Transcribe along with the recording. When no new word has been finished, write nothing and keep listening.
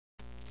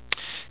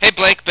Hey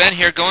Blake, Ben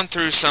here, going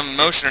through some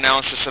motion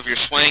analysis of your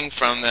swing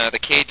from the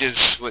cages,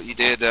 what you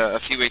did a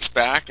few weeks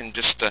back, and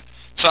just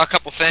saw a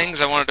couple things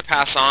I wanted to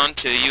pass on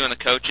to you and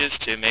the coaches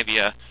to maybe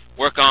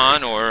work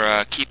on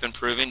or keep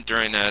improving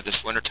during this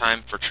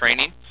wintertime for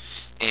training.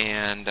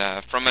 And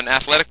from an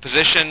athletic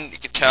position, you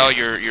can tell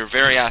you're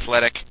very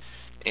athletic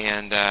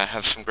and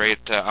have some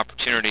great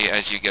opportunity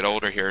as you get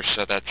older here,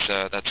 so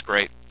that's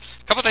great.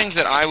 A couple things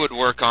that I would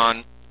work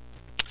on.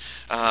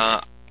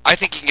 I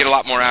think you can get a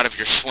lot more out of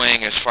your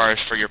swing as far as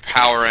for your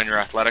power and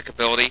your athletic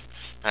ability.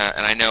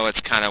 And I know it's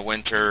kind of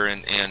winter,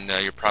 and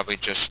you're probably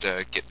just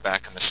getting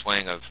back in the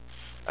swing of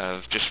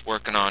just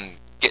working on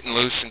getting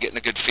loose and getting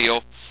a good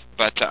feel.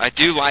 But I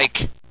do like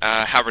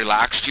how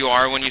relaxed you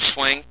are when you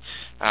swing.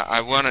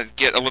 I want to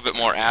get a little bit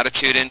more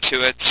attitude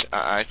into it.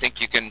 I think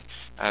you can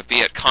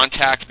be at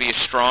contact, be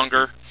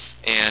stronger,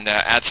 and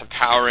add some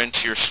power into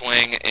your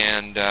swing,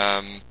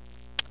 and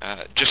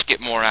just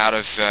get more out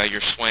of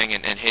your swing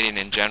and hitting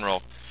in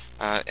general.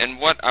 And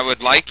what I would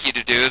like you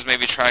to do is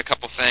maybe try a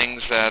couple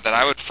things that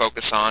I would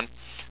focus on.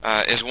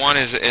 One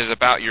is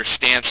about your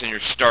stance and your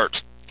start.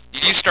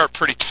 You do start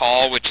pretty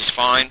tall, which is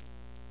fine,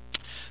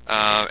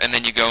 and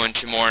then you go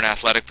into more an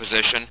athletic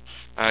position.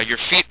 Your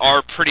feet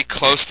are pretty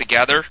close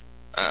together.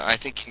 I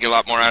think you can get a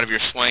lot more out of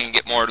your swing and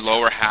get more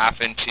lower half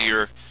into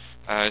your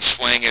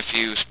swing if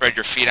you spread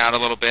your feet out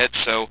a little bit.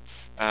 So,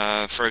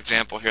 for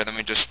example, here, let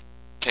me just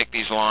take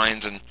these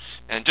lines,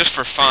 and just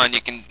for fun,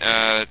 you can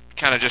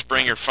kind of just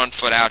bring your front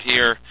foot out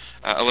here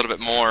a little bit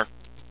more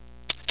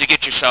to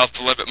get yourself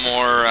a little bit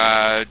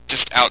more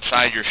just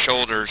outside your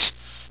shoulders,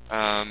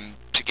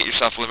 to get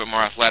yourself a little bit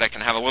more athletic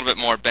and have a little bit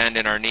more bend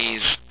in our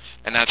knees,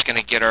 and that's going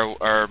to get a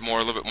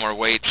little bit more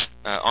weight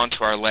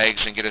onto our legs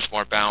and get us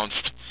more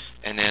balanced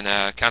and in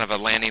kind of a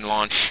landing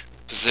launch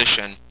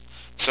position.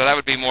 So that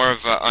would be more of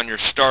on your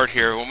start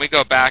here. When we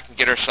go back and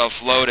get ourselves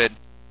loaded,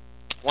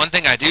 one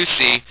thing I do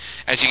see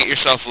as you get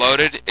yourself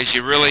loaded is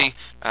you really,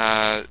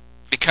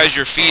 because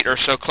your feet are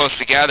so close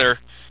together,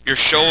 your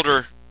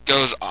shoulder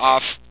goes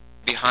off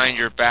behind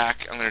your back.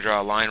 I'm going to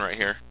draw a line right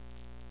here.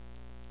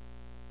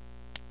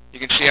 You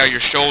can see how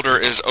your shoulder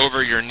is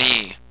over your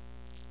knee.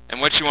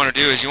 And what you want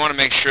to do is you want to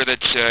make sure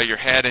that your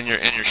head and your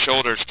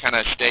shoulders kind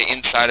of stay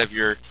inside of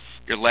your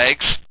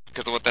legs,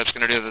 because what that's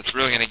going to do is it's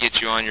really going to get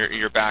you on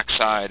your back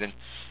side.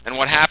 And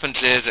what happens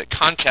is at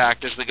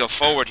contact, as we go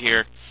forward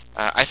here,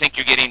 I think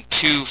you're getting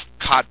too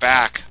caught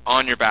back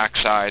on your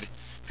backside,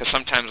 because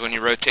sometimes when you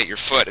rotate your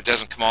foot, it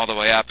doesn't come all the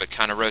way up. It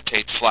kind of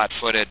rotates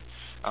flat-footed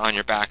on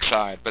your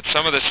backside. But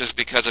some of this is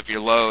because of your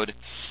load.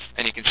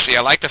 And you can see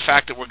I like the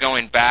fact that we're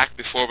going back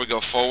before we go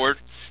forward,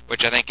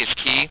 which I think is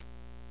key.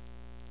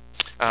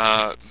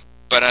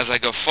 But as I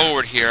go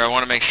forward here, I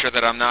want to make sure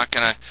that I'm not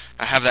going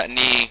to have that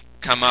knee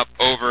come up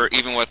over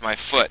even with my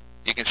foot.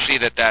 You can see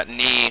that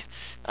knee,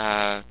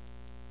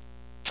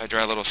 if I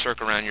draw a little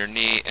circle around your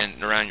knee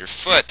and around your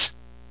foot,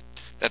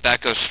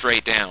 that goes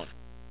straight down.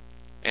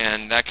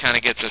 And that kind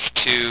of gets us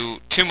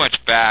too much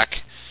back,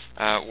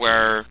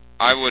 where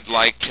I would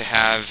like to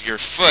have your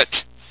foot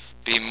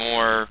be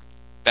more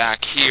back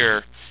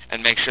here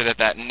and make sure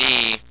that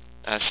knee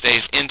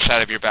stays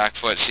inside of your back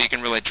foot so you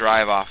can really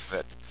drive off of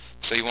it.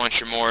 So you want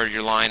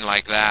your line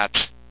like that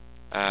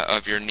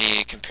of your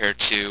knee compared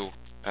to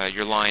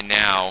your line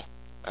now.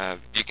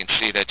 You can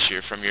see that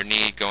from your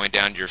knee going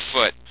down to your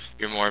foot,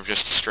 you're more of just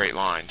a straight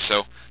line.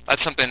 So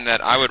that's something that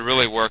I would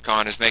really work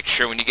on, is make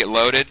sure when you get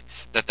loaded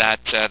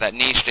that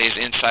knee stays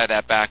inside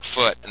that back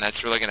foot, and that's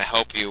really going to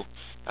help you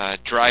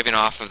driving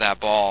off of that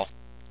ball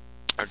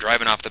or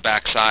driving off the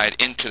backside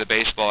into the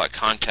baseball at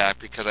contact,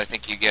 because I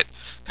think you get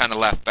kind of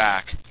left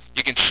back.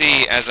 You can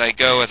see as I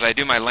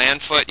do my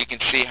land foot, you can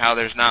see how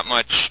there's not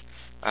much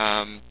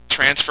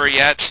transfer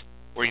yet,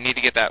 where you need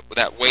to get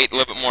that weight a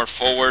little bit more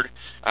forward,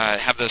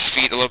 have those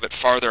feet a little bit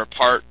farther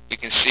apart. You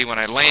can see when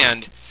I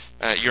land,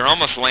 you're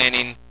almost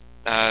landing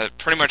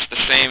pretty much the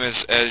same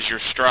as your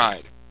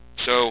stride.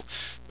 So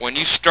when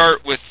you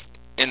start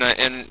in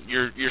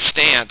your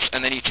stance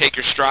and then you take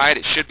your stride,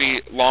 it should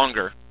be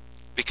longer,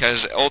 because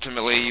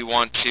ultimately you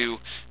want to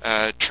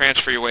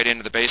transfer your weight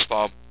into the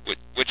baseball,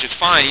 which is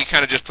fine. You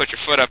kind of just put your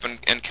foot up and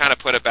kind of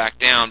put it back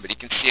down, but you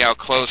can see how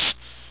close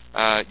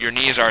your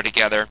knees are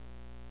together.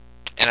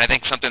 And I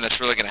think something that's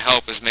really going to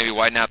help is maybe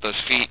widen out those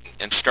feet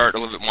and start a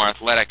little bit more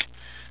athletic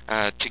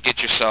to get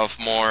yourself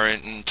more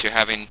into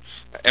having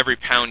every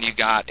pound you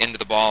got into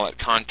the ball at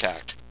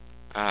contact.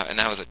 And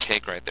that was a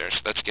take right there. So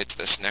let's get to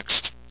this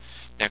next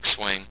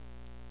swing.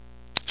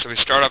 So we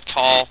start up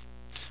tall.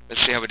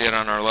 Let's see how we did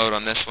on our load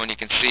on this one. You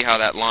can see how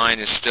that line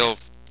is still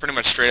pretty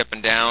much straight up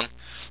and down.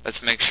 Let's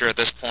make sure at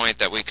this point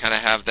that we kind of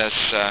have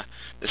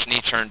this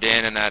knee turned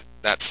in, and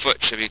that foot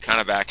should be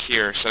kind of back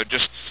here. So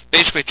just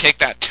basically take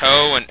that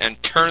toe and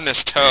turn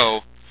this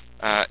toe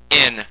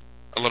in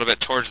a little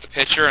bit towards the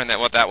pitcher, and then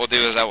what that will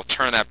do is that will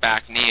turn that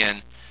back knee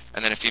in.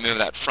 And then if you move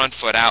that front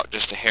foot out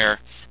just a hair,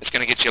 it's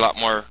going to get you a lot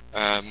more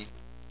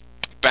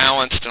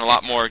balanced and a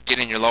lot more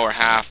getting your lower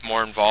half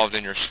more involved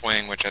in your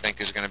swing, which I think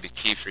is going to be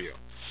key for you.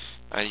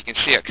 You can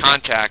see at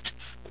contact,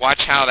 watch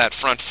how that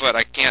front foot,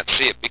 I can't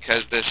see it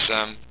because this,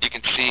 you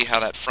can see how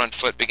that front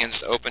foot begins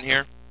to open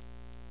here.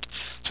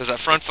 So as that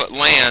front foot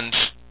lands,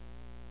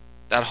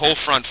 that whole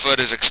front foot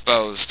is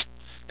exposed.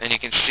 And you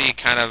can see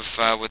kind of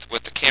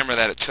with the camera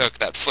that it took,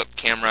 that flip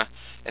camera,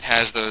 it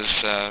has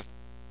those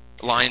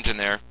lines in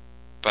there.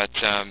 But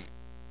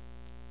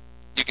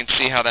you can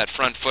see how that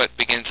front foot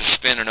begins to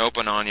spin and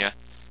open on you.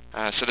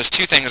 So there's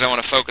two things I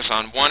want to focus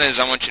on. One is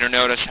I want you to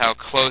notice how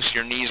close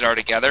your knees are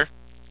together.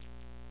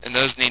 And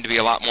those need to be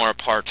a lot more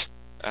apart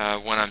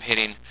when I'm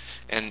hitting,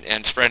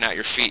 and spreading out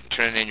your feet and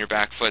turning in your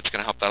back foot is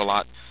going to help that a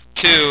lot.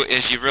 Two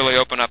is you really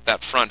open up that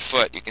front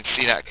foot. You can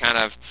see that kind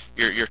of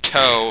your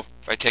toe.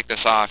 If I take this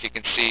off, you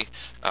can see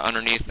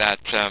underneath that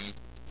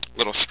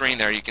little screen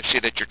there, you can see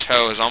that your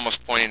toe is almost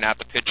pointing at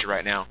the pitcher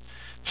right now.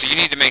 So you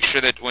need to make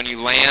sure that when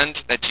you land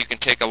that you can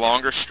take a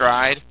longer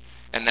stride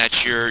and that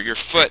your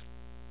foot,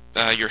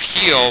 your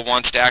heel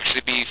wants to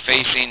actually be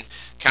facing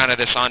kind of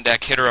this on-deck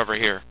hitter over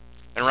here.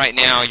 And right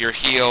now your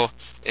heel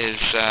is,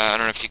 I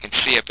don't know if you can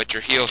see it, but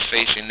your heel is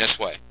facing this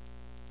way.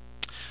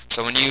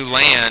 So when you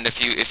land, if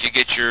you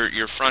get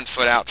your front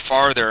foot out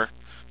farther,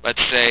 let's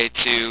say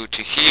to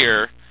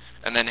here,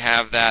 and then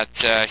have that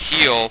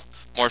heel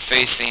more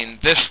facing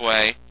this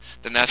way,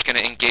 then that's going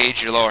to engage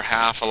your lower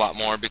half a lot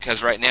more, because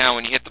right now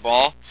when you hit the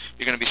ball,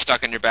 you're going to be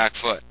stuck on your back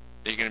foot.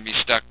 You're going to be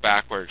stuck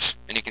backwards,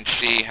 and you can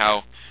see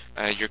how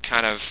you're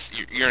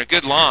in a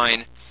good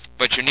line,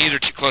 but your knees are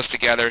too close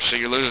together, so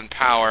you're losing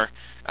power,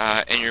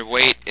 and your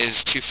weight is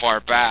too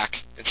far back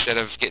instead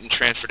of getting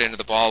transferred into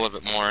the ball a little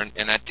bit more,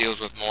 and that deals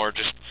with more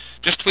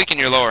just tweaking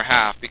your lower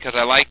half, because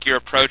I like your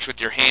approach with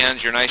your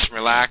hands. You're nice and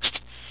relaxed.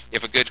 You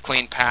have a good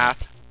clean path.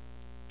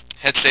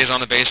 Head stays on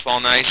the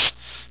baseball nice,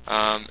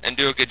 and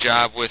do a good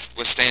job with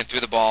staying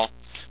through the ball.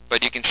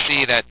 But you can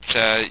see that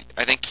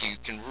I think you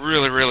can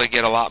really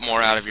get a lot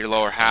more out of your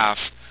lower half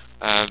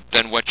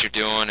than what you're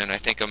doing, and I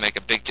think it'll make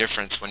a big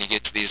difference when you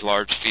get to these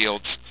large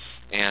fields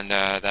and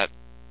that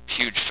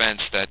huge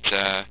fence that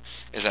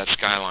is that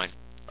skyline.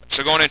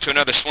 So going into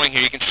another swing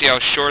here, you can see how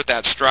short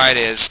that stride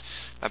is,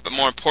 but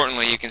more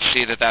importantly, you can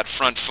see that that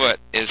front foot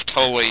is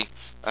totally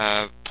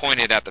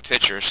pointed at the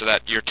pitcher, so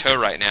that your toe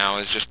right now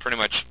is just pretty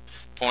much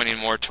pointing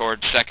more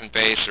towards second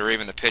base or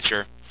even the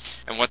pitcher.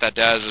 And what that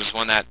does is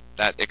when that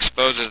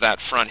exposes that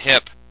front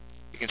hip,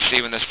 you can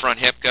see when this front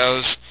hip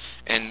goes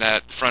and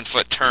that front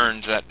foot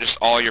turns, that just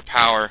all your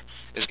power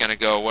is going to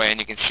go away, and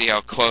you can see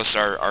how close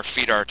our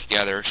feet are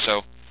together.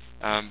 So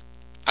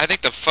I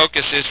think the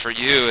focus is for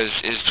you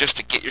is just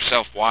to get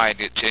yourself wide,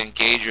 to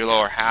engage your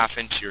lower half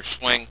into your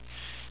swing,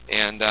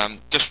 and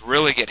just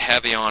really get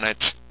heavy on it,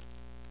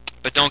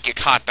 but don't get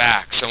caught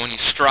back. So when you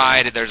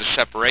stride, there's a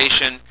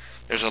separation,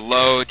 there's a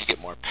load, you get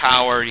more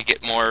power, you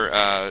get more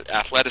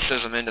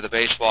athleticism into the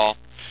baseball,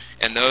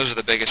 and those are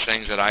the biggest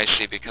things that I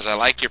see, because I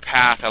like your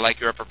path, I like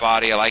your upper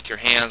body, I like your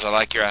hands, I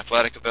like your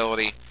athletic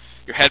ability.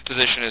 Your head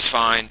position is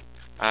fine.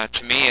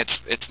 To me,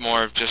 it's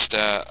more of just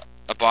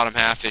a bottom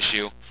half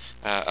issue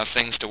of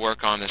things to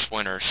work on this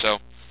winter. So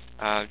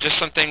just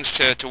some things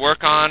to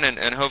work on,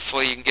 and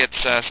hopefully you can get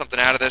something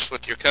out of this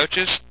with your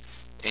coaches,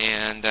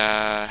 and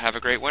have a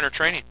great winter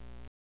training.